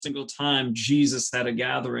single time Jesus had a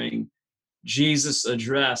gathering, Jesus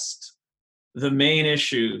addressed the main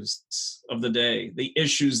issues of the day, the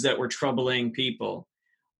issues that were troubling people.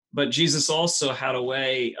 But Jesus also had a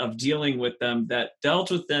way of dealing with them that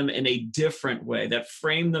dealt with them in a different way, that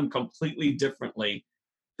framed them completely differently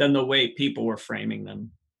than the way people were framing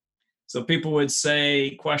them. So people would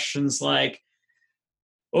say questions like,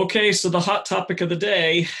 okay, so the hot topic of the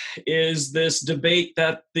day is this debate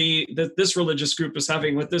that this religious group is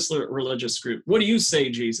having with this religious group. What do you say,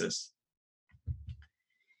 Jesus?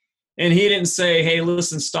 And he didn't say, hey,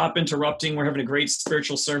 listen, stop interrupting. We're having a great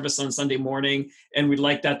spiritual service on Sunday morning, and we'd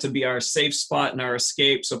like that to be our safe spot and our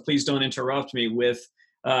escape, so please don't interrupt me with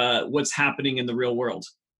what's happening in the real world.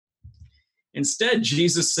 Instead,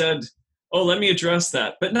 Jesus said, oh, let me address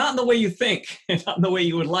that, but not in the way you think, not in the way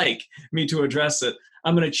you would like me to address it.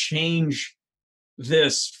 I'm going to change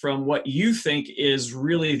this from what you think is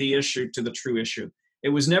really the issue to the true issue. It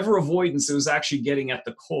was never avoidance. It was actually getting at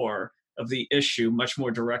the core of the issue much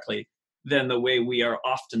more directly than the way we are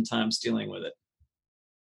oftentimes dealing with it.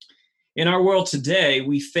 In our world today,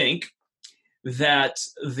 we think that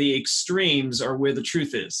the extremes are where the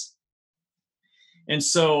truth is. And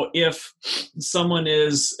so if someone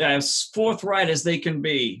is as forthright as they can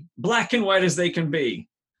be, black and white as they can be,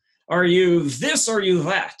 are you this or are you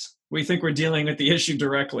that? We think we're dealing with the issue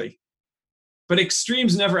directly. But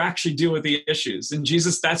extremes never actually deal with the issues. And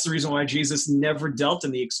Jesus, that's the reason why Jesus never dealt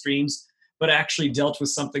in the extremes, but actually dealt with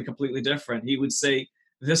something completely different. He would say,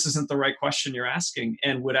 this isn't the right question you're asking,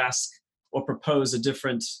 and would ask or propose a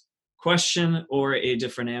different question or a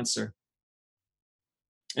different answer.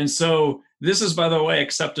 And so this is, by the way,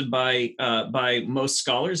 accepted by most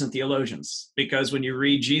scholars and theologians, because when you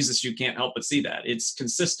read Jesus, you can't help but see that. It's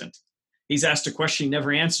consistent. He's asked a question, he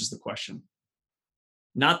never answers the question.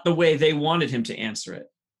 Not the way they wanted him to answer it.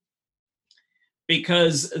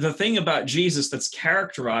 Because the thing about Jesus that's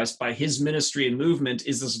characterized by his ministry and movement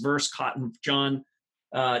is this verse caught in John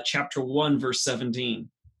chapter 1, verse 17.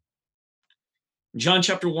 John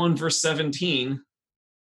chapter 1, verse 17,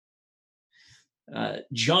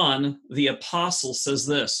 John, the apostle, says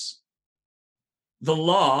this: the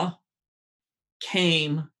law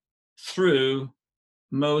came through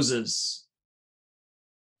Moses,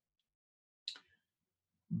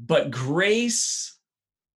 but grace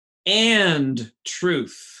and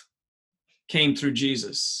truth came through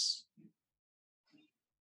Jesus.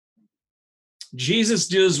 Jesus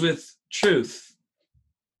deals with truth.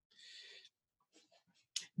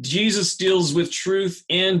 Jesus deals with truth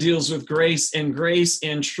and deals with grace, and grace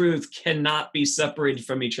and truth cannot be separated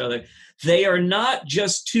from each other. They are not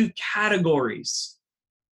just two categories.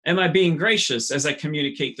 Am I being gracious as I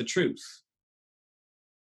communicate the truth?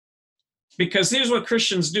 Because here's what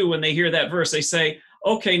Christians do when they hear that verse. They say,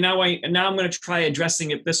 okay, now I'm going to try addressing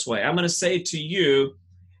it this way. I'm going to say to you,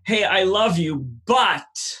 hey, I love you,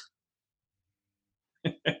 but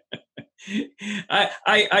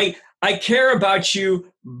I care about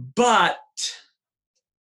you, but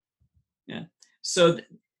yeah. So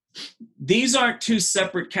these aren't two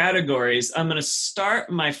separate categories. I'm going to start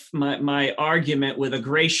my argument with a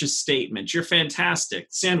gracious statement. You're fantastic.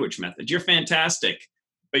 Sandwich method. You're fantastic,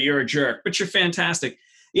 but you're a jerk. But you're fantastic.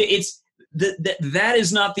 That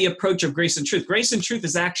is not the approach of grace and truth. Grace and truth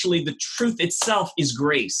is actually the truth itself is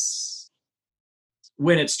grace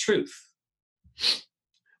when it's truth.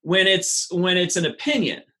 When it's an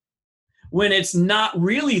opinion, when it's not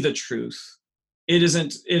really the truth, it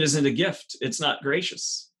isn't a gift. It's not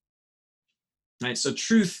gracious. Right? So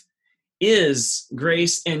truth is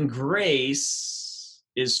grace, and grace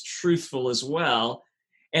is truthful as well.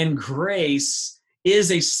 And grace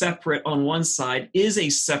is a separate, on one side, is a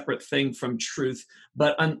separate thing from truth,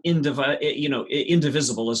 but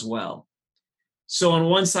indivisible as well. So on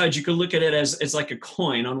one side, you could look at it as like a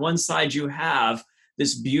coin. On one side, you have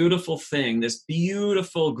this beautiful thing, this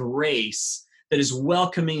beautiful grace that is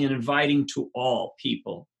welcoming and inviting to all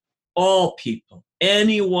people,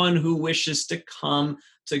 anyone who wishes to come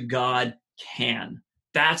to God can.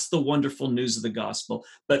 That's the wonderful news of the gospel.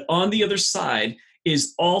 But on the other side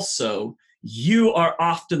is also, you are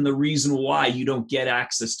often the reason why you don't get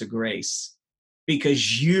access to grace,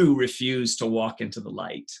 because you refuse to walk into the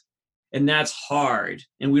light. And that's hard.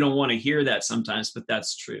 And we don't want to hear that sometimes, but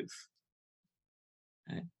that's truth.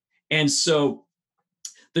 Okay? And so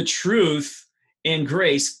the truth and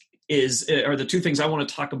grace are the two things I want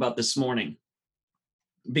to talk about this morning,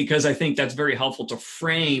 because I think that's very helpful to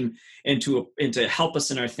frame and to help us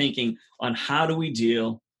in our thinking on how do we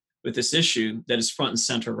deal with this issue that is front and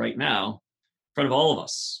center right now in front of all of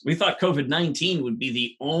us. We thought COVID-19 would be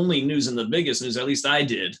the only news and the biggest news, at least I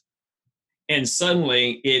did. And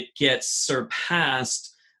suddenly it gets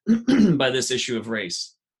surpassed by this issue of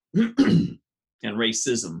race and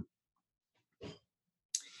racism.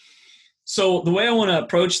 So the way I want to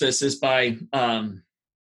approach this is by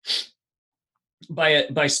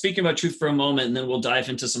speaking about truth for a moment, and then we'll dive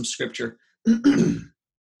into some scripture. Let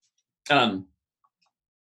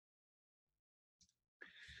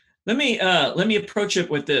me approach it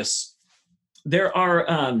with this. There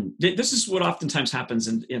are this is what oftentimes happens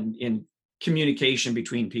in communication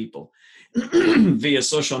between people via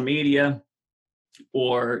social media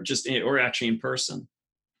or actually in person,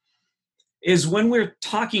 is when we're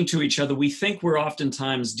talking to each other, we think we're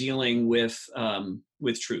oftentimes dealing with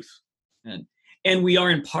truth, and we are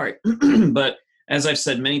in part. But as I've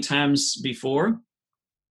said many times before,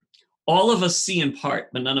 all of us see in part,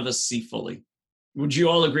 but none of us see fully. Would you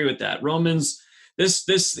all agree with that? Romans,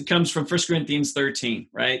 this comes from 1 Corinthians 13,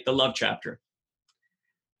 right? The love chapter.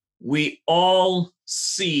 We all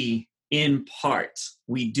see in part.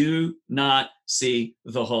 We do not see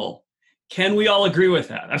the whole. Can we all agree with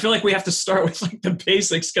that? I feel like we have to start with like the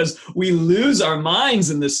basics, because we lose our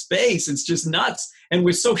minds in this space. It's just nuts. And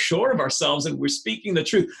we're so sure of ourselves, and we're speaking the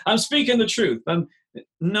truth. I'm speaking the truth.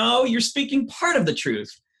 No, you're speaking part of the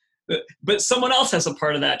truth. But someone else has a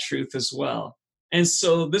part of that truth as well. And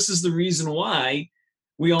so this is the reason why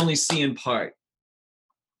we only see in part.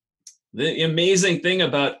 The amazing thing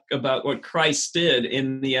about what Christ did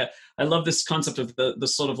in the, I love this concept of the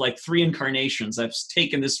sort of like three incarnations. I've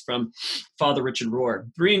taken this from Father Richard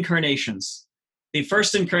Rohr. Three incarnations. The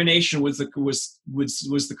first incarnation was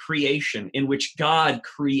the creation, in which God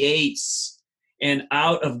creates, and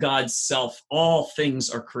out of God's self, all things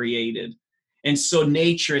are created. And so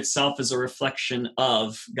nature itself is a reflection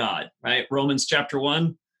of God, right? Romans chapter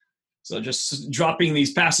 1. So just dropping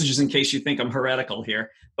these passages in case you think I'm heretical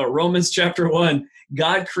here. But Romans chapter 1,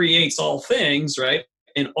 God creates all things, right?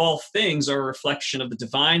 And all things are a reflection of the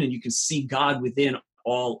divine, and you can see God within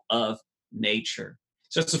all of nature.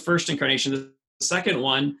 So that's the first incarnation. The second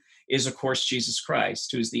one is, of course, Jesus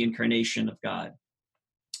Christ, who is the incarnation of God.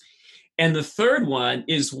 And the third one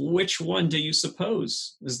is, which one do you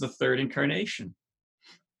suppose is the third incarnation?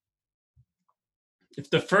 If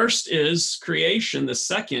the first is creation, the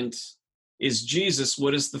second is Jesus,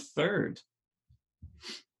 what is the third?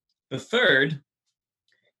 The third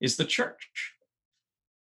is the church.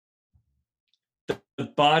 The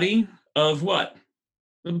body of what?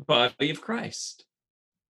 The body of Christ.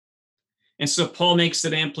 And so Paul makes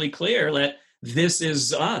it amply clear that this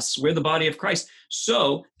is us. We're the body of Christ.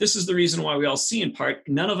 So this is the reason why we all see in part.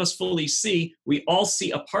 None of us fully see. We all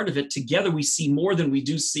see a part of it. Together we see more than we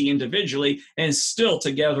do see individually. And still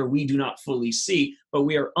together we do not fully see, but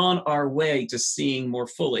we are on our way to seeing more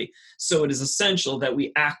fully. So it is essential that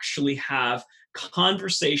we actually have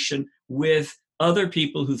conversation with other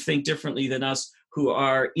people who think differently than us, who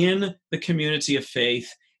are in the community of faith,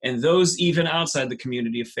 and those even outside the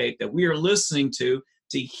community of faith that we are listening to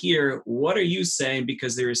hear, what are you saying?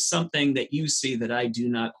 Because there is something that you see that I do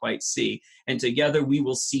not quite see. And together we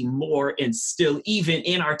will see more, and still, even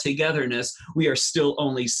in our togetherness, we are still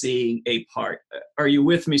only seeing a part. Are you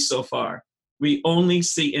with me so far? We only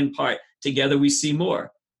see in part. Together we see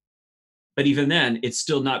more. But even then, it's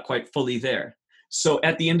still not quite fully there. So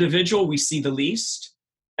at the individual, we see the least.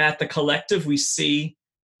 At the collective, we see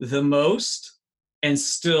the most, and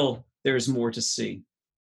still there's more to see.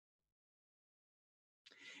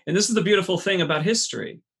 And this is the beautiful thing about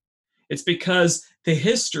history. It's because the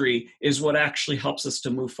history is what actually helps us to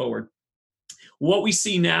move forward. What we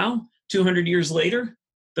see now, 200 years later,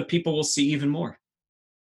 the people will see even more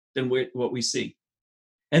than what we see.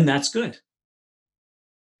 And that's good.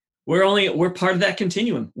 We're part of that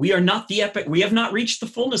continuum. We are not the epic. We have not reached the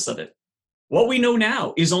fullness of it. What we know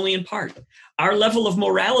now is only in part. Our level of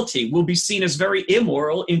morality will be seen as very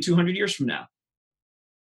immoral in 200 years from now.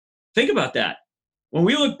 Think about that. When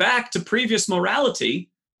we look back to previous morality,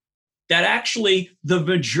 that actually the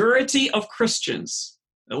majority of Christians,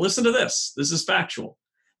 now listen to this is factual.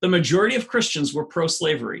 The majority of Christians were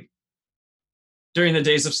pro-slavery during the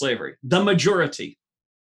days of slavery. The majority.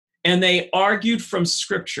 And they argued from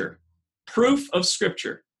Scripture, proof of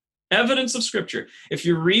Scripture, evidence of Scripture. If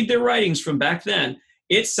you read their writings from back then,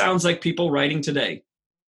 it sounds like people writing today.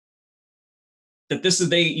 That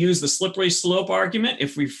they use the slippery slope argument.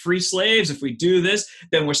 If we free slaves, if we do this,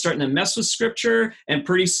 then we're starting to mess with Scripture, and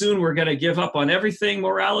pretty soon we're going to give up on everything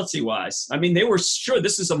morality-wise. I mean, they were sure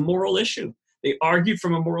this is a moral issue. They argued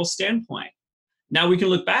from a moral standpoint. Now we can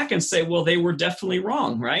look back and say, well, they were definitely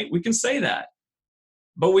wrong, right? We can say that.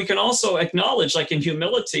 But we can also acknowledge, like in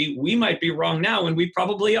humility, we might be wrong now, and we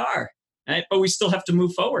probably are. right? But we still have to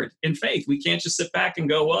move forward in faith. We can't just sit back and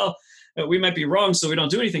go, well, we might be wrong, so we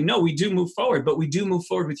don't do anything. No, we do move forward, but we do move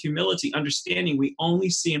forward with humility, understanding we only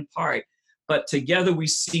see in part, but together we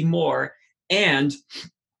see more. And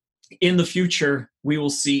in the future, we will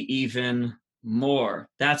see even more.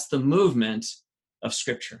 That's the movement of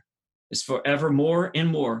Scripture, is forever more and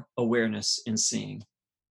more awareness in seeing.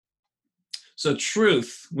 So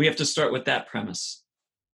truth, we have to start with that premise,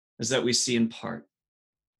 is that we see in part.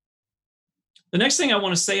 The next thing I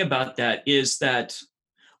want to say about that is that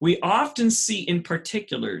we often see in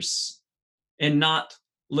particulars and not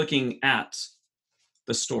looking at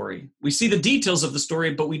the story. We see the details of the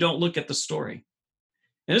story, but we don't look at the story.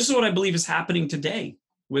 And this is what I believe is happening today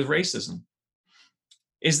with racism,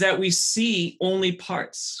 is that we see only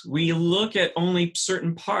parts. We look at only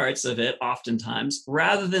certain parts of it oftentimes,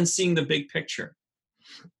 rather than seeing the big picture.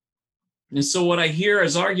 And so what I hear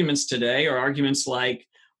as arguments today are arguments like,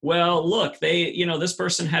 well, look, this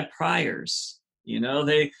person had priors.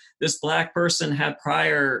 This Black person had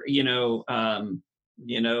prior,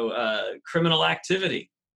 criminal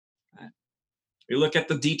activity. Right? We look at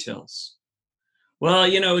the details. Well,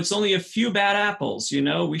 it's only a few bad apples.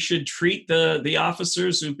 We should treat the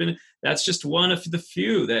officers who've been. That's just one of the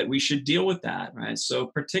few that we should deal with that, right? So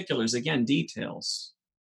particulars, again, details.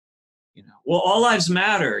 Well, all lives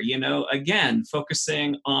matter. Again,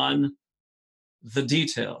 focusing on the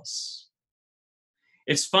details.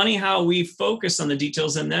 It's funny how we focus on the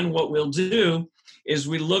details, and then what we'll do is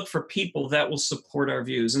we look for people that will support our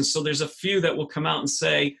views. And so there's a few that will come out and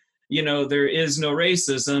say, there is no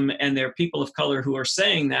racism, and there are people of color who are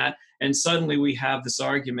saying that, and suddenly we have this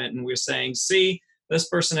argument, and we're saying, see, this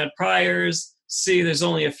person had priors, see, there's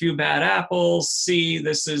only a few bad apples, see,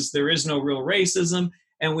 there is no real racism,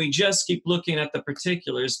 and we just keep looking at the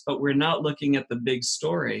particulars, but we're not looking at the big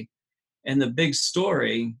story. And the big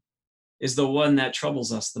story is the one that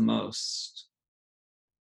troubles us the most,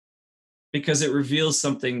 because it reveals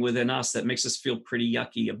something within us that makes us feel pretty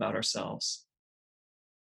yucky about ourselves.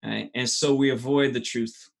 Right? And so we avoid the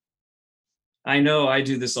truth. I know I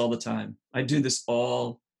do this all the time. I do this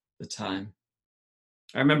all the time.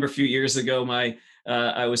 I remember a few years ago,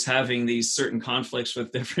 I was having these certain conflicts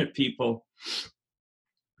with different people.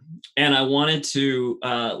 And I wanted to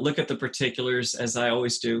look at the particulars, as I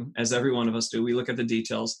always do, as every one of us do. We look at the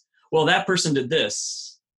details. Well, that person did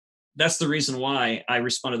this. That's the reason why I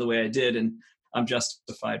responded the way I did, and I'm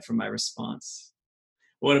justified for my response.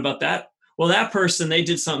 What about that? Well, that person, they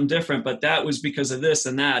did something different, but that was because of this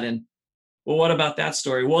and that. And well, what about that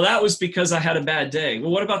story? Well, that was because I had a bad day.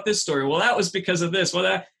 Well, what about this story? Well, that was because of this.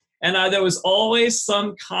 There was always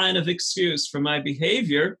some kind of excuse for my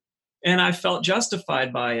behavior, and I felt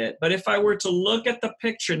justified by it. But if I were to look at the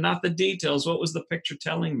picture, not the details, what was the picture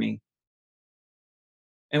telling me?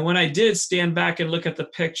 And when I did stand back and look at the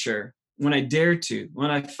picture, when I dared to, when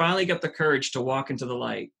I finally got the courage to walk into the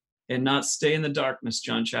light and not stay in the darkness,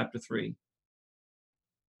 John chapter 3,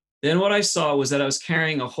 then what I saw was that I was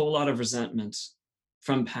carrying a whole lot of resentment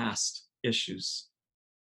from past issues.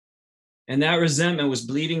 And that resentment was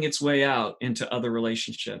bleeding its way out into other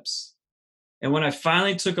relationships. And when I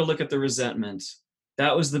finally took a look at the resentment,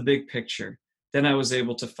 that was the big picture. Then I was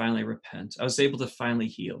able to finally repent. I was able to finally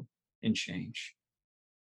heal and change.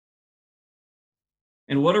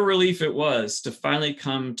 And what a relief it was to finally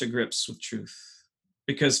come to grips with truth,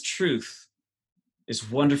 because truth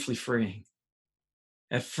is wonderfully freeing.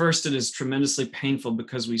 At first, it is tremendously painful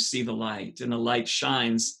because we see the light, and the light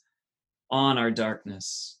shines on our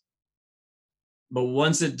darkness. But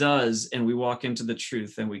once it does, and we walk into the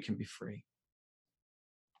truth, then we can be free.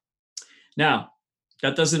 Now,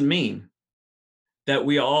 that doesn't mean that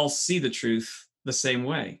we all see the truth the same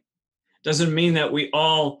way. Doesn't mean that we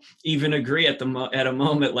all even agree at a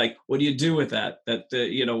moment, like, what do you do with that?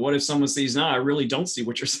 What if someone sees, no, I really don't see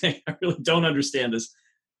what you're saying. I really don't understand this,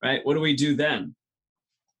 right? What do we do then?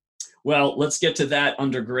 Well, let's get to that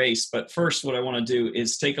under grace. But first, what I want to do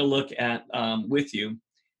is take a look at, with you,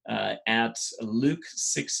 at Luke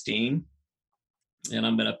 16. And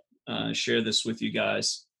I'm going to share this with you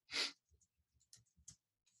guys.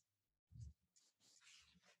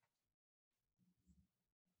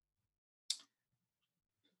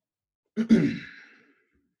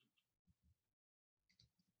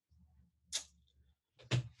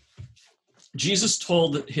 Jesus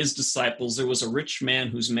told his disciples there was a rich man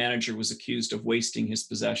whose manager was accused of wasting his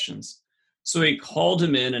possessions. So he called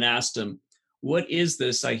him in and asked him, "What is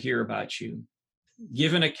this I hear about you?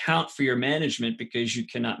 Give an account for your management, because you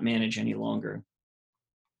cannot manage any longer."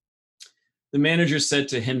 The manager said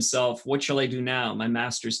to himself, "What shall I do now? My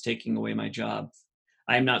master is taking away my job.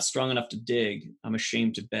 I am not strong enough to dig. I'm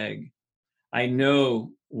ashamed to beg. I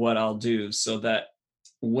know what I'll do so that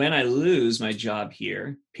when I lose my job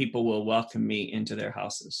here, people will welcome me into their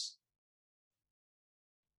houses.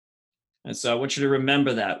 And so I want you to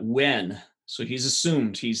remember that when. So he's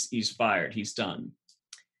assumed he's fired, he's done.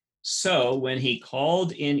 So when he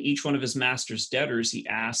called in each one of his master's debtors, he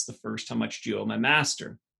asked the first, how much do you owe my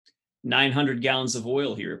master? 900 gallons of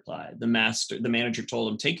oil, he replied. The manager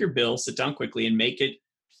told him, take your bill, sit down quickly, and make it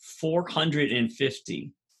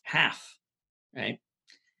 450, half, right?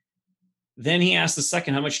 Then he asked the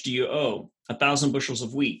second, how much do you owe? 1,000 bushels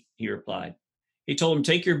of wheat, he replied. He told him,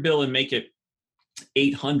 take your bill and make it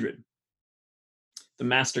 800. The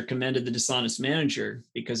master commended the dishonest manager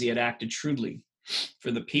because he had acted shrewdly. For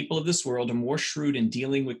the people of this world are more shrewd in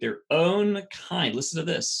dealing with their own kind. Listen to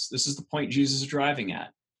this. This is the point Jesus is driving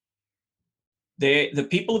at. The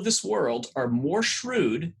people of this world are more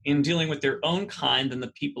shrewd in dealing with their own kind than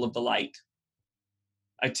the people of the light.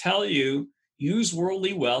 I tell you, use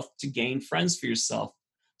worldly wealth to gain friends for yourself,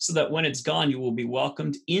 so that when it's gone, you will be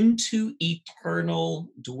welcomed into eternal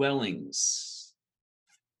dwellings.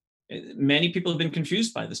 Many people have been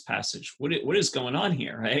confused by this passage. What is going on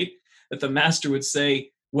here, right? That the master would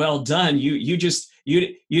say, well done, you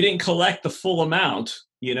didn't collect the full amount,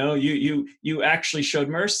 you actually showed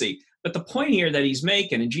mercy. But the point here that he's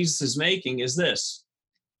making, and Jesus is making, is this.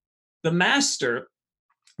 The master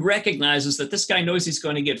recognizes that this guy knows he's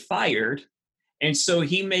going to get fired, and so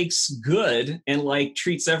he makes good and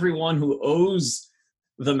treats everyone who owes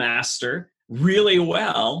the master really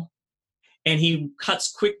well, and he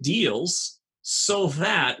cuts quick deals so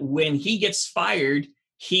that when he gets fired,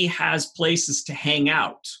 he has places to hang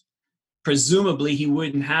out. Presumably, he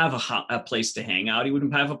wouldn't have a place to hang out. He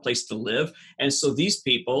wouldn't have a place to live. And so these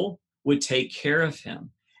people would take care of him.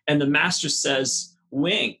 And the master says,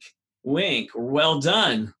 wink, wink, well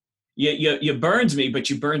done. You burned me, but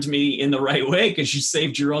you burned me in the right way because you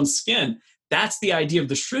saved your own skin. That's the idea of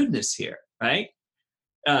the shrewdness here, right?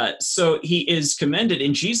 So he is commended.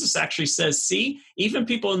 And Jesus actually says, see, even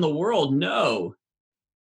people in the world know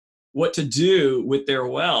what to do with their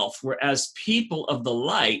wealth, whereas people of the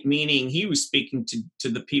light, meaning he was speaking to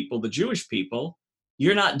the people, the Jewish people,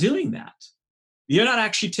 you're not doing that. You're not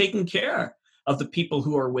actually taking care of the people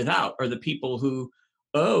who are without, or the people who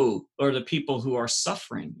owe, or the people who are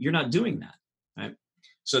suffering. You're not doing that, right?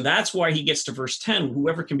 So that's why he gets to verse 10,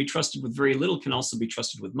 whoever can be trusted with very little can also be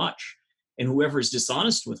trusted with much. And whoever is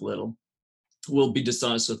dishonest with little will be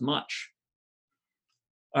dishonest with much.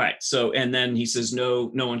 All right, so, and then he says, no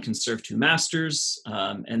one can serve two masters,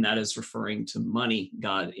 and that is referring to money,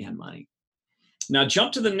 God and money. Now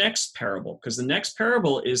jump to the next parable, because the next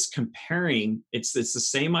parable is comparing, it's the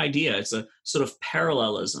same idea, it's a sort of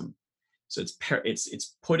parallelism. So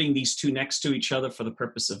it's putting these two next to each other for the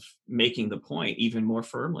purpose of making the point even more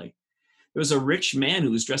firmly. There was a rich man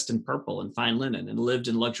who was dressed in purple and fine linen and lived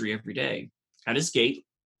in luxury every day. At his gate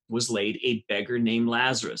was laid a beggar named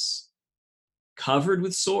Lazarus, covered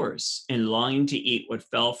with sores and longing to eat what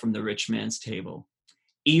fell from the rich man's table.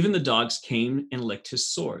 Even the dogs came and licked his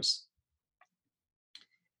sores.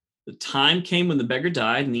 The time came when the beggar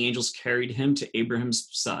died, and the angels carried him to Abraham's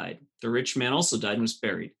side. The rich man also died and was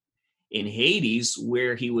buried. In Hades,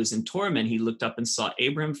 where he was in torment, he looked up and saw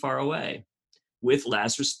Abraham far away, with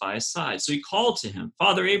Lazarus by his side. So he called to him,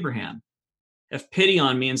 Father Abraham, have pity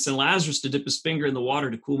on me and send Lazarus to dip his finger in the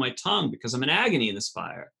water to cool my tongue, because I'm in agony in this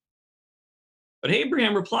fire. But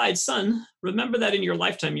Abraham replied, Son, remember that in your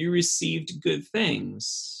lifetime you received good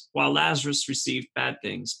things, while Lazarus received bad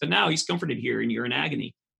things. But now he's comforted here and you're in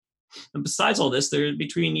agony. And besides all this,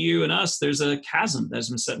 between you and us, there's a chasm that has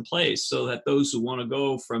been set in place, so that those who want to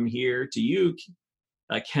go from here to you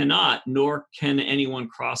cannot, nor can anyone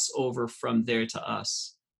cross over from there to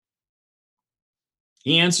us.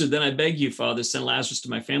 He answered, Then I beg you, Father, send Lazarus to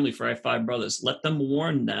my family, for I have 5 brothers. Let them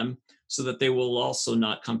warn them, so that they will also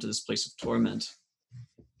not come to this place of torment.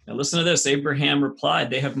 Now listen to this. Abraham replied,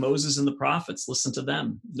 They have Moses and the prophets. Listen to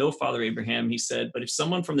them. No, Father Abraham, he said, but if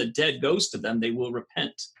someone from the dead goes to them, they will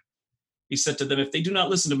repent. He said to them, If they do not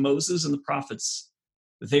listen to Moses and the prophets,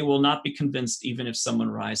 they will not be convinced, even if someone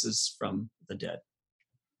rises from the dead.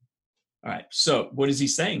 All right, so what is he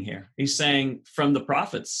saying here? He's saying from the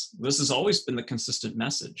prophets, this has always been the consistent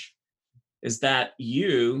message, is that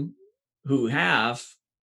you who have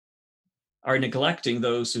are neglecting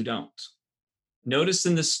those who don't. Notice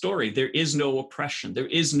in this story, there is no oppression. There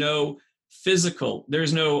is no physical,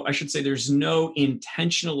 there's no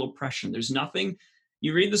intentional oppression. There's nothing,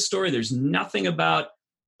 you read the story, there's nothing about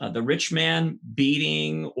the rich man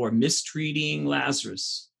beating or mistreating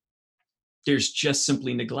Lazarus. There's just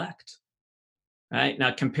simply neglect. Right?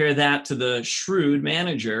 Now compare that to the shrewd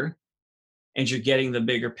manager and you're getting the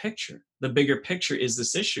bigger picture. The bigger picture is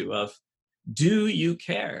this issue of, do you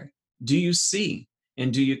care? Do you see?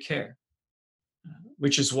 And do you care?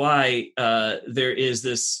 Which is why there is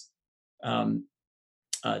this um,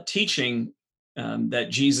 teaching that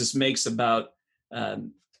Jesus makes about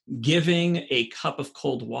um, giving a cup of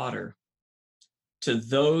cold water to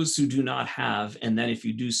those who do not have, and then if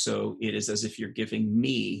you do so, it is as if you're giving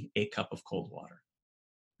me a cup of cold water.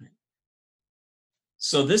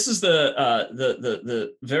 So this is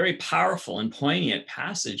the very powerful and poignant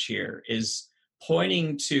passage here, is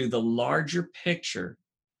pointing to the larger picture,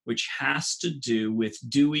 which has to do with,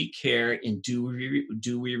 do we care and do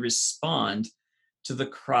we respond to the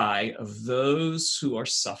cry of those who are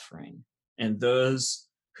suffering and those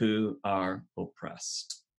who are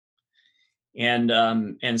oppressed. And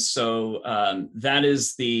so that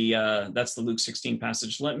is that's the Luke 16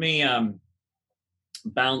 passage. Let me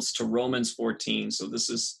bounce to Romans 14. So this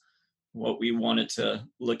is what we wanted to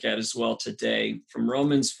look at as well today, from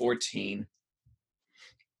Romans 14.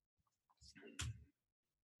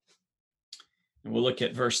 And we'll look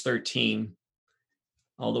at verse 13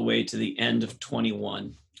 all the way to the end of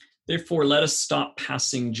 21. Therefore, let us stop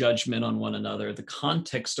passing judgment on one another. The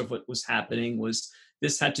context of what was happening was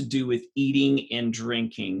this had to do with eating and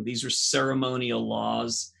drinking. These were ceremonial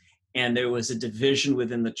laws, and there was a division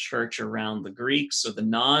within the church around the Greeks, or the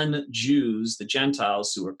non-Jews, the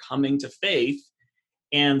Gentiles who were coming to faith,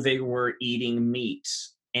 and they were eating meat.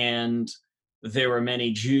 And there were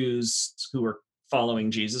many Jews who were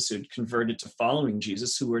following Jesus, who had converted to following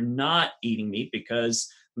Jesus, who were not eating meat because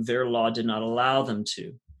their law did not allow them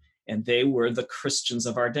to. And they were the Christians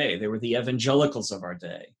of our day. They were the evangelicals of our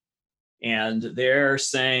day. And they're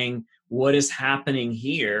saying, what is happening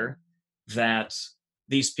here, that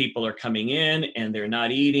these people are coming in and they're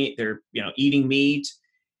not eating, they're eating meat.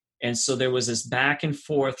 And so there was this back and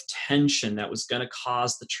forth tension that was going to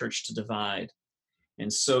cause the church to divide.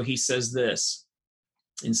 And so he says this: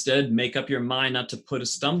 instead, make up your mind not to put a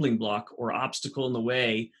stumbling block or obstacle in the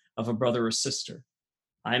way of a brother or sister.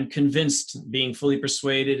 I am convinced, being fully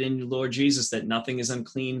persuaded in Lord Jesus, that nothing is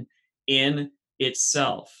unclean in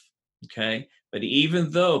itself. Okay? But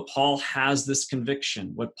even though Paul has this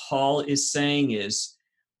conviction, what Paul is saying is,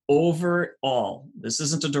 overall, this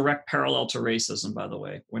isn't a direct parallel to racism, by the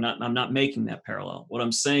way. I'm not making that parallel. What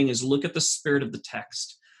I'm saying is, look at the spirit of the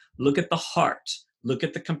text. Look at the heart. Look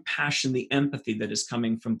at the compassion, the empathy that is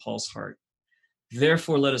coming from Paul's heart.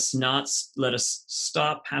 Therefore, let us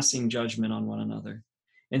stop passing judgment on one another.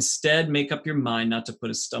 Instead, make up your mind not to put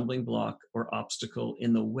a stumbling block or obstacle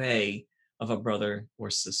in the way of a brother or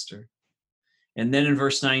sister. And then in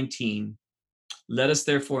verse 19, let us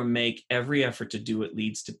therefore make every effort to do what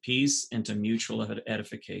leads to peace and to mutual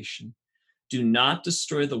edification. Do not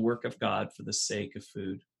destroy the work of God for the sake of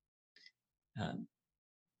food.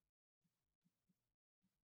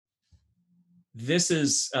 This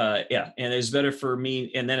is, and it is better for me.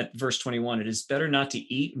 And then at verse 21, it is better not to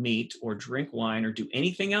eat meat or drink wine or do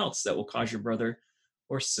anything else that will cause your brother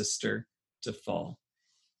or sister to fall.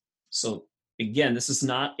 So again, this is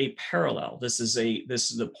not a parallel. This is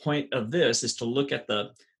the point of this, is to look at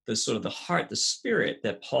the sort of the heart, the spirit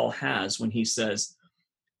that Paul has when he says,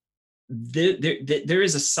 there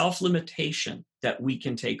is a self-limitation that we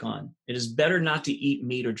can take on. It is better not to eat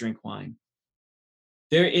meat or drink wine.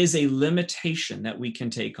 There is a limitation that we can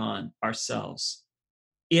take on ourselves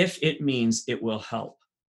if it means it will help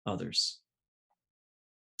others.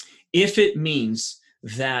 If it means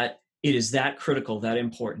that it is that critical, that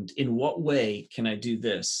important, in what way can I do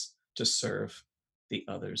this to serve the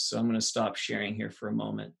others? So I'm going to stop sharing here for a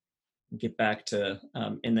moment and get back to,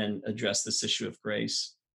 and then address this issue of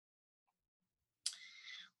grace.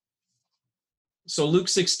 So Luke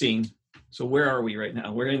 16. So where are we right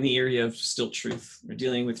now? We're in the area of still truth. We're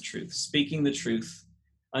dealing with truth, speaking the truth,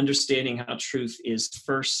 understanding how truth is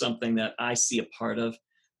first something that I see a part of,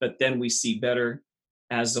 but then we see better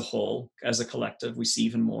as a whole, as a collective, we see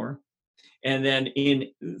even more. And then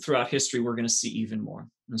throughout history, we're going to see even more.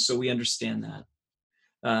 And so we understand that.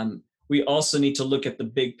 We also need to look at the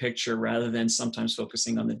big picture rather than sometimes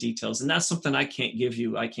focusing on the details. And that's something I can't give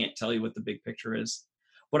you. I can't tell you what the big picture is.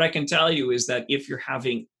 What I can tell you is that if you're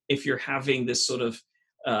having this sort of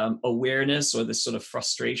awareness or this sort of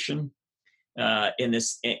frustration in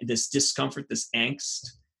this discomfort, this angst,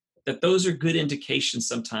 that those are good indications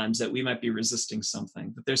sometimes that we might be resisting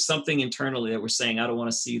something, that there's something internally that we're saying, I don't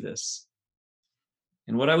want to see this.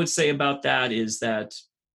 And what I would say about that is that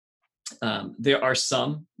there are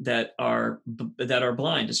some that are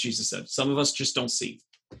blind, as Jesus said. Some of us just don't see.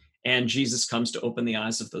 And Jesus comes to open the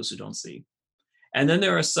eyes of those who don't see. And then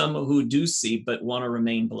there are some who do see but want to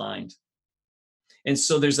remain blind. And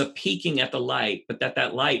so there's a peeking at the light, but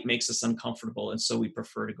that light makes us uncomfortable. And so we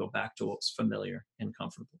prefer to go back to what's familiar and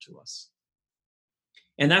comfortable to us.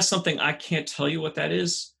 And that's something I can't tell you what that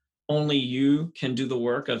is. Only you can do the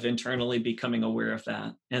work of internally becoming aware of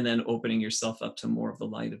that and then opening yourself up to more of the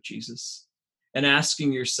light of Jesus and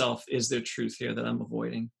asking yourself, is there truth here that I'm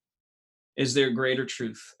avoiding? Is there greater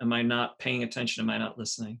truth? Am I not paying attention? Am I not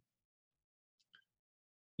listening?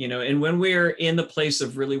 And when we're in the place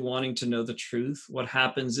of really wanting to know the truth, what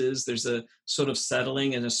happens is there's a sort of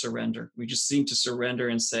settling and a surrender. We just seem to surrender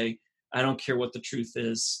and say, I don't care what the truth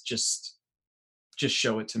is. Just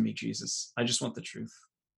show it to me, Jesus. I just want the truth.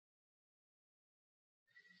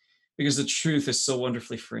 Because the truth is so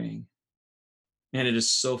wonderfully freeing. And it is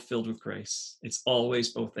so filled with grace. It's always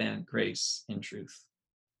both and grace and truth.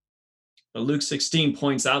 But Luke 16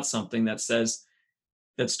 points out something that says,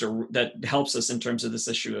 that helps us in terms of this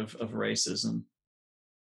issue of racism.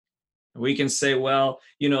 We can say, well,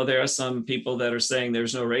 there are some people that are saying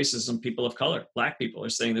there's no racism. People of color, Black people, are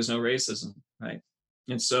saying there's no racism, right?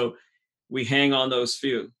 And so we hang on those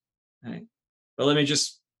few, right? But let me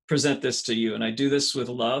just present this to you. And I do this with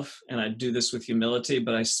love and I do this with humility,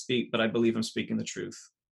 but I believe I'm speaking the truth.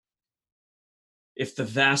 If the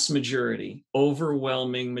vast majority,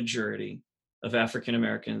 overwhelming majority of African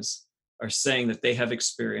Americans are saying that they have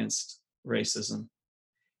experienced racism,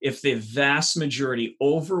 if the vast majority,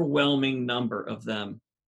 overwhelming number of them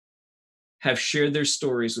have shared their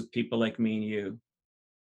stories with people like me and you,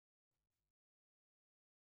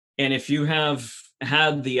 and if you have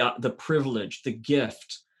had the privilege, the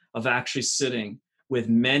gift of actually sitting with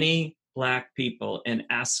many Black people and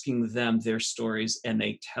asking them their stories and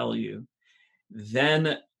they tell you,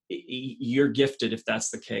 then you're gifted if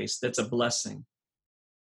that's the case. That's a blessing.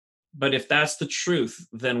 But if that's the truth,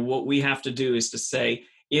 then what we have to do is to say,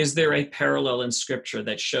 is there a parallel in Scripture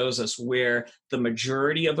that shows us where the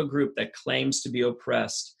majority of a group that claims to be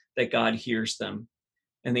oppressed, that God hears them?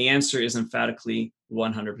 And the answer is emphatically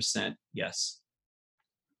 100% yes.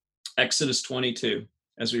 Exodus 22,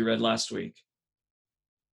 as we read last week.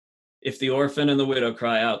 If the orphan and the widow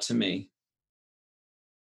cry out to me,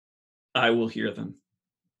 I will hear them.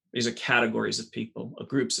 These are categories of people,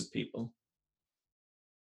 groups of people.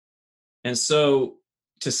 And so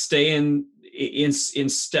to stay in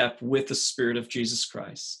step with the Spirit of Jesus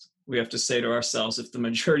Christ, we have to say to ourselves, if the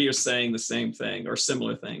majority are saying the same thing or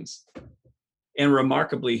similar things. And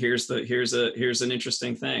remarkably, here's an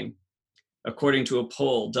interesting thing. According to a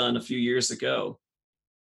poll done a few years ago,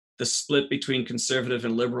 the split between conservative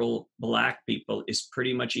and liberal Black people is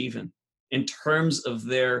pretty much even in terms of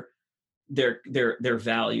their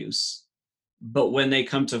values. But when they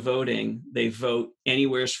come to voting, they vote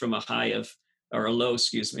anywhere from a low,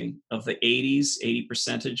 of the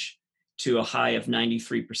 80% to a high of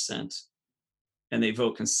 93%. And they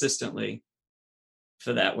vote consistently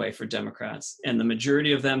for Democrats. And the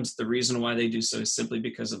majority of them, the reason why they do so is simply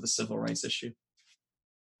because of the civil rights issue.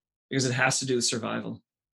 Because it has to do with survival.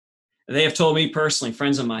 And they have told me personally,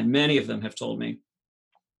 friends of mine, many of them have told me,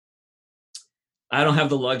 I don't have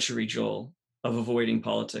the luxury, Joel, of avoiding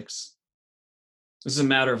politics. This is a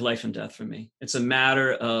matter of life and death for me. It's a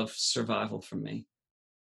matter of survival for me.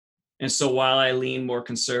 And so while I lean more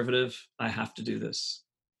conservative, I have to do this.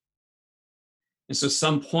 And so at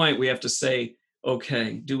some point we have to say,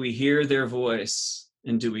 okay, do we hear their voice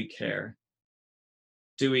and do we care?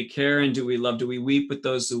 Do we care and do we love? Do we weep with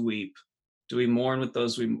those who weep? Do we mourn with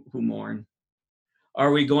those who mourn?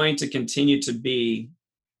 Are we going to continue to be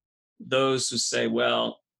those who say,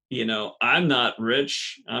 well, I'm not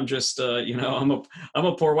rich. I'm just, I'm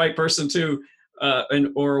a poor white person too.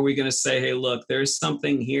 Or are we going to say, hey, look, there's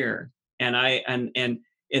something here. And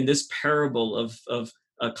in this parable of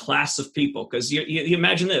a class of people, because you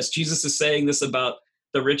imagine this, Jesus is saying this about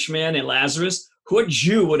the rich man and Lazarus. What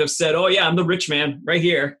Jew would have said, oh yeah, I'm the rich man right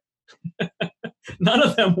here? None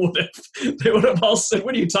of them would have. They would have all said,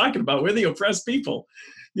 what are you talking about? We're the oppressed people.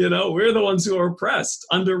 We're the ones who are oppressed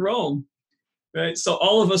under Rome. Right. So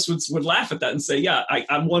all of us would laugh at that and say, yeah,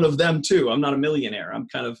 I'm one of them too. I'm not a millionaire. I'm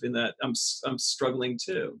kind of in that. I'm struggling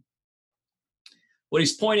too. What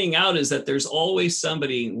he's pointing out is that there's always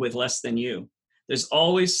somebody with less than you. There's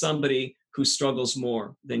always somebody who struggles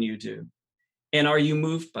more than you do. And are you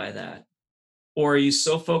moved by that? Or are you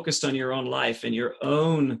so focused on your own life and your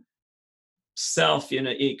own self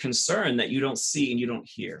concern that you don't see and you don't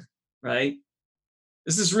hear, right?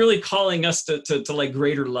 This is really calling us to like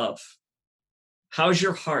greater love. How's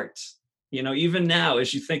your heart? Even now,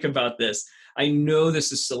 as you think about this, I know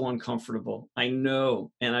this is so uncomfortable. I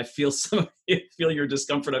know, and I feel feel your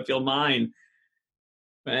discomfort. I feel mine,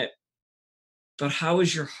 right? But how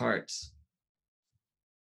is your heart?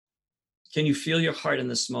 Can you feel your heart in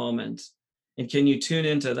this moment? And can you tune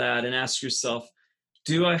into that and ask yourself,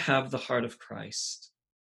 do I have the heart of Christ?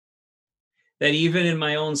 That even in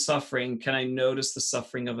my own suffering, can I notice the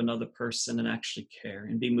suffering of another person and actually care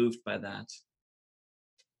and be moved by that?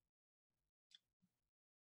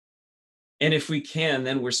 And if we can,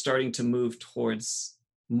 then we're starting to move towards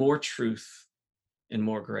more truth and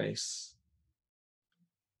more grace.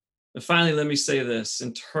 And finally, let me say this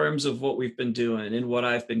in terms of what we've been doing and what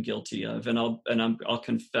I've been guilty of, and I'll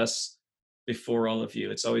confess before all of you.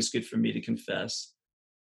 It's always good for me to confess.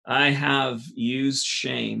 I have used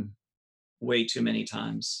shame way too many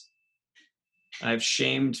times. I've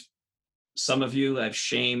shamed some of you. I've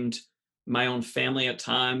shamed my own family at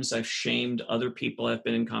times. I've shamed other people I've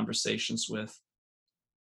been in conversations with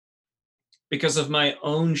because of my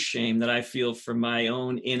own shame that I feel for my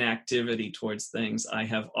own inactivity towards things. I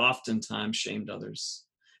have oftentimes shamed others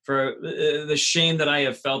for the shame that I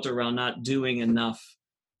have felt around not doing enough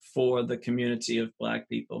for the community of Black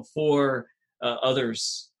people, for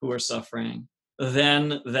others who are suffering.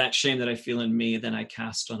 Then that shame that I feel in me, then I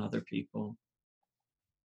cast on other people.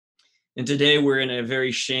 And today we're in a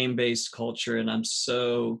very shame-based culture, and I'm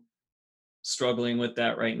so struggling with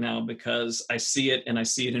that right now because I see it and I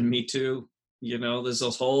see it in me too. You know, there's a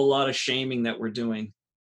whole lot of shaming that we're doing.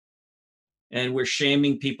 And we're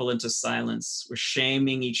shaming people into silence. We're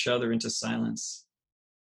shaming each other into silence.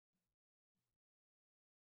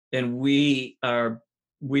 And we have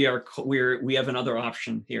another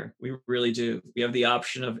option here. We really do. We have the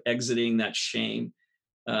option of exiting that shame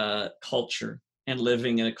culture and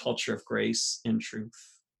living in a culture of grace and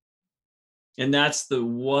truth. And that's the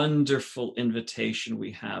wonderful invitation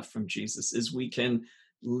we have from Jesus, is we can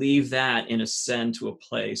leave that and ascend to a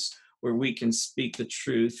place where we can speak the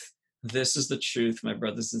truth. This is the truth, my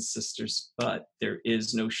brothers and sisters, but there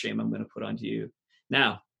is no shame I'm going to put onto you.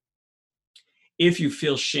 Now, if you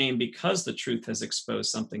feel shame because the truth has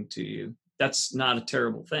exposed something to you, that's not a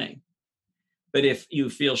terrible thing. But if you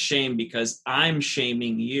feel shame because I'm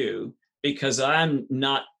shaming you, because I'm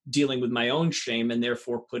not dealing with my own shame and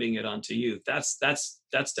therefore putting it onto you, that's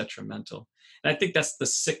detrimental. And I think that's the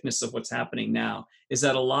sickness of what's happening now, is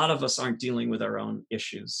that a lot of us aren't dealing with our own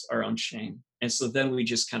issues, our own shame. And so then we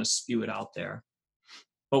just kind of spew it out there.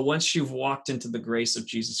 But once you've walked into the grace of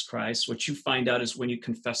Jesus Christ, what you find out is when you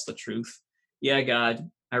confess the truth, yeah,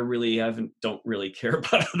 God, I really don't really care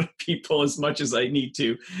about other people as much as I need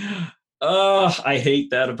to. Oh, I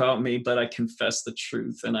hate that about me, but I confess the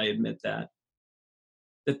truth and I admit that.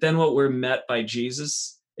 That then what we're met by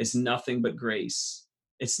Jesus is nothing but grace.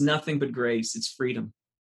 It's nothing but grace. It's freedom.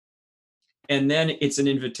 And then it's an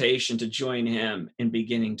invitation to join him in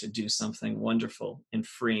beginning to do something wonderful and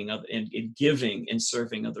freeing of and giving and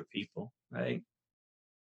serving other people, right?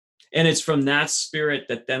 And it's from that spirit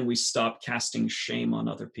that then we stop casting shame on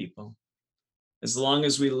other people. As long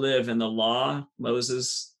as we live in the law,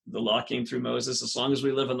 the law came through Moses. As long as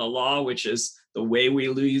we live in the law, which is the way we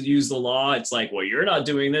use the law, it's like, well, you're not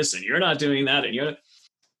doing this and you're not doing that. And you're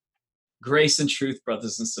grace and truth,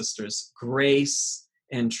 brothers and sisters, grace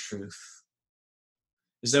and truth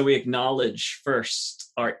is that we acknowledge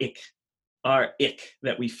first our ick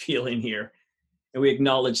that we feel in here. And we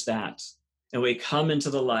acknowledge that. And we come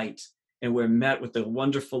into the light and we're met with the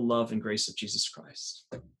wonderful love and grace of Jesus Christ.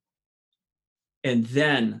 And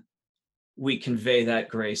then we convey that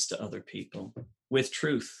grace to other people with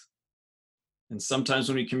truth. And sometimes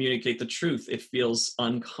when we communicate the truth, it feels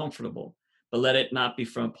uncomfortable, but let it not be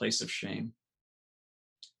from a place of shame.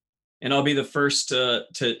 And I'll be the first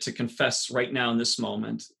to confess right now in this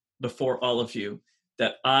moment before all of you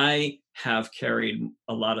that I have carried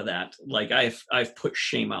a lot of that. Like I've put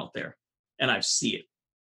shame out there and I've seen it.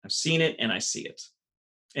 I've seen it and I see it.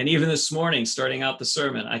 And even this morning, starting out the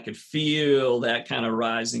sermon, I could feel that kind of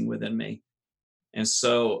rising within me. And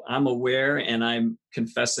so I'm aware and I'm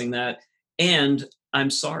confessing that. And I'm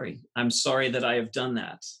sorry. I'm sorry that I have done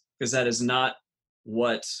that, because that is not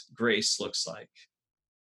what grace looks like.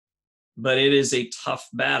 But it is a tough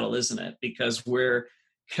battle, isn't it? Because we're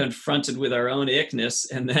confronted with our own ickness,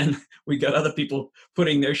 and then we got other people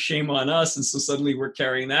putting their shame on us, and so suddenly we're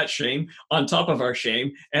carrying that shame on top of our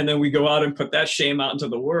shame, and then we go out and put that shame out into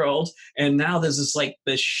the world, and now there's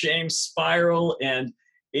this shame spiral, and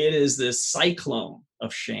it is this cyclone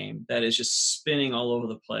of shame that is just spinning all over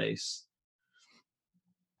the place.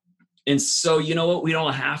 And so, you know what? We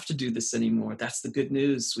don't have to do this anymore. That's the good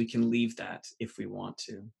news. We can leave that if we want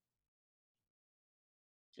to.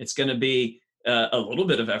 It's going to be a little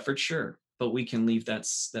bit of effort, sure, but we can leave that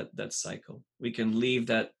cycle. We can leave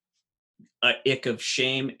that ick of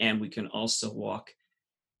shame, and we can also walk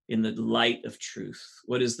in the light of truth.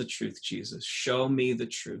 What is the truth, Jesus? Show me the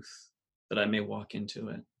truth that I may walk into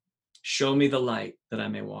it. Show me the light that I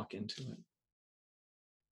may walk into it.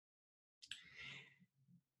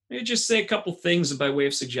 Maybe just say a couple things by way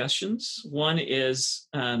of suggestions. One is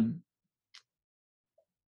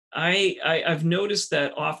I've noticed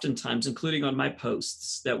that oftentimes, including on my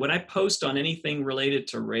posts, that when I post on anything related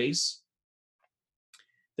to race,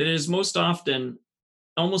 that it is most often,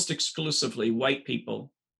 almost exclusively, white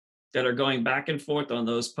people that are going back and forth on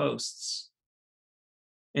those posts.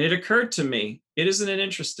 And it occurred to me, isn't it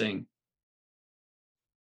interesting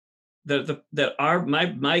that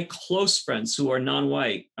my close friends who are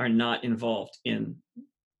non-white are not involved in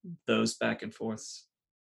those back and forths?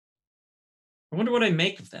 I wonder what I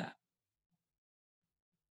make of that.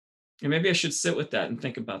 And maybe I should sit with that and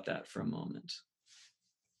think about that for a moment.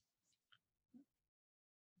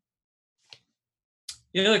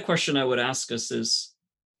 The other question I would ask us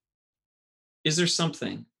is there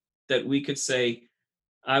something that we could say,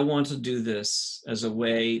 I want to do this as a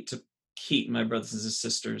way to keep my brothers and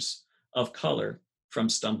sisters of color from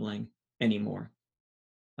stumbling anymore?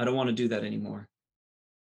 I don't want to do that anymore.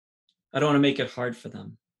 I don't want to make it hard for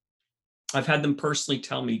them. I've had them personally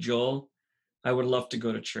tell me, Joel, I would love to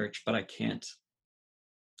go to church, but I can't.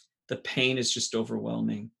 The pain is just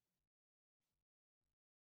overwhelming.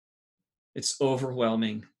 It's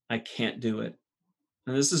overwhelming. I can't do it.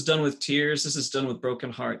 And this is done with tears. This is done with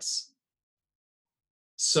broken hearts.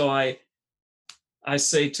 So I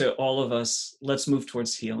say to all of us, let's move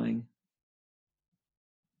towards healing.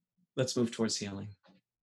 Let's move towards healing.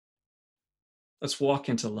 Let's walk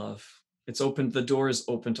into love. It's open. The door is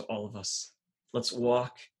open to all of us. Let's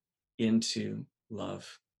walk into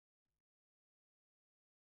love.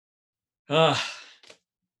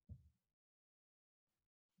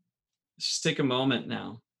 Just take a moment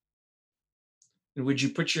now. And would you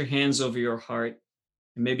put your hands over your heart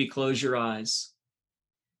and maybe close your eyes?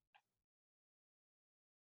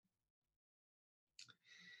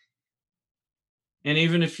 And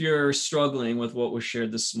even if you're struggling with what was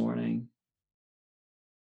shared this morning,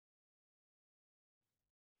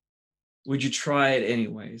 would you try it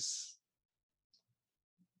anyways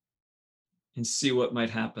and see what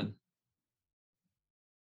might happen?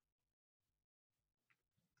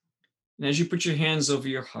 And as you put your hands over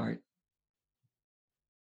your heart,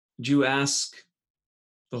 would you ask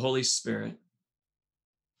the Holy Spirit,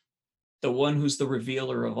 the one who's the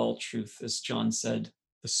revealer of all truth, as John said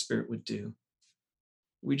the Spirit would do?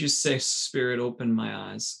 We just say, Spirit, open my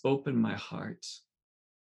eyes, open my heart.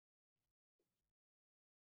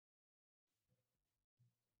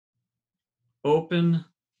 Open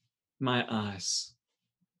my eyes.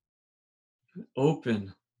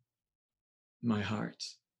 Open my heart.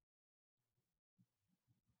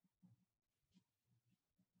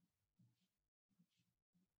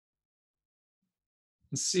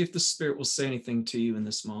 And see if the Spirit will say anything to you in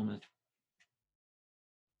this moment.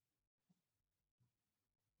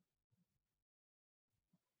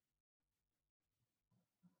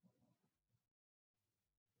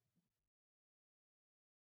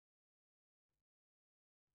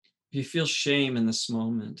 If you feel shame in this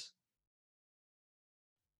moment,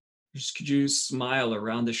 just could you smile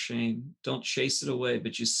around the shame? Don't chase it away,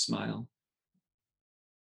 but just smile.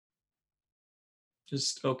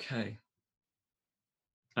 Just, okay.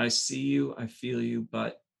 I see you, I feel you,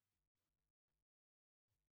 but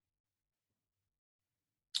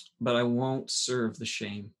I won't serve the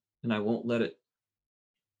shame, and I won't let it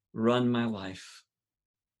run my life.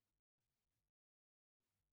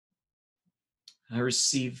 I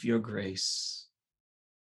receive your grace.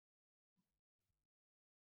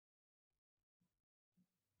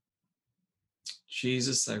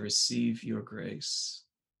 Jesus, I receive your grace.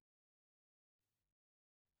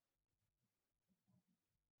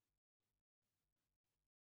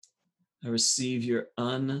 I receive your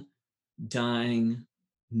undying,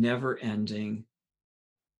 never-ending,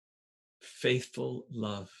 faithful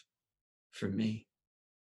love for me.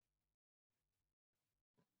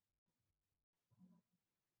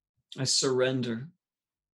 I surrender.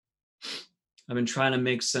 I've been trying to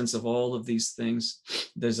make sense of all of these things.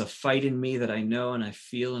 There's a fight in me that I know and I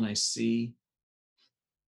feel and I see.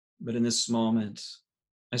 But in this moment,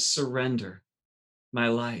 I surrender my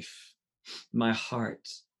life, my heart,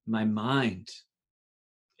 my mind,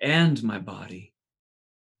 and my body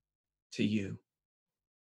to you.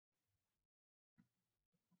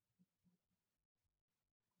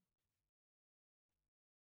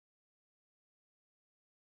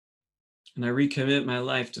 And I recommit my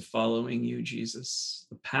life to following you, Jesus.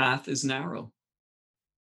 The path is narrow.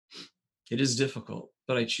 It is difficult,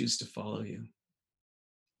 but I choose to follow you.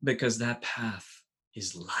 because that path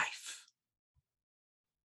is life.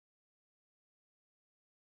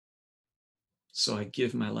 So I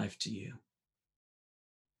give my life to you.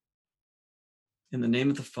 In the name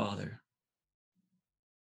of the Father,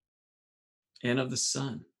 and of the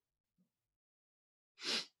Son,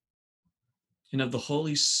 and of the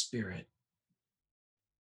Holy Spirit.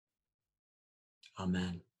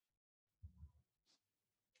 Amen.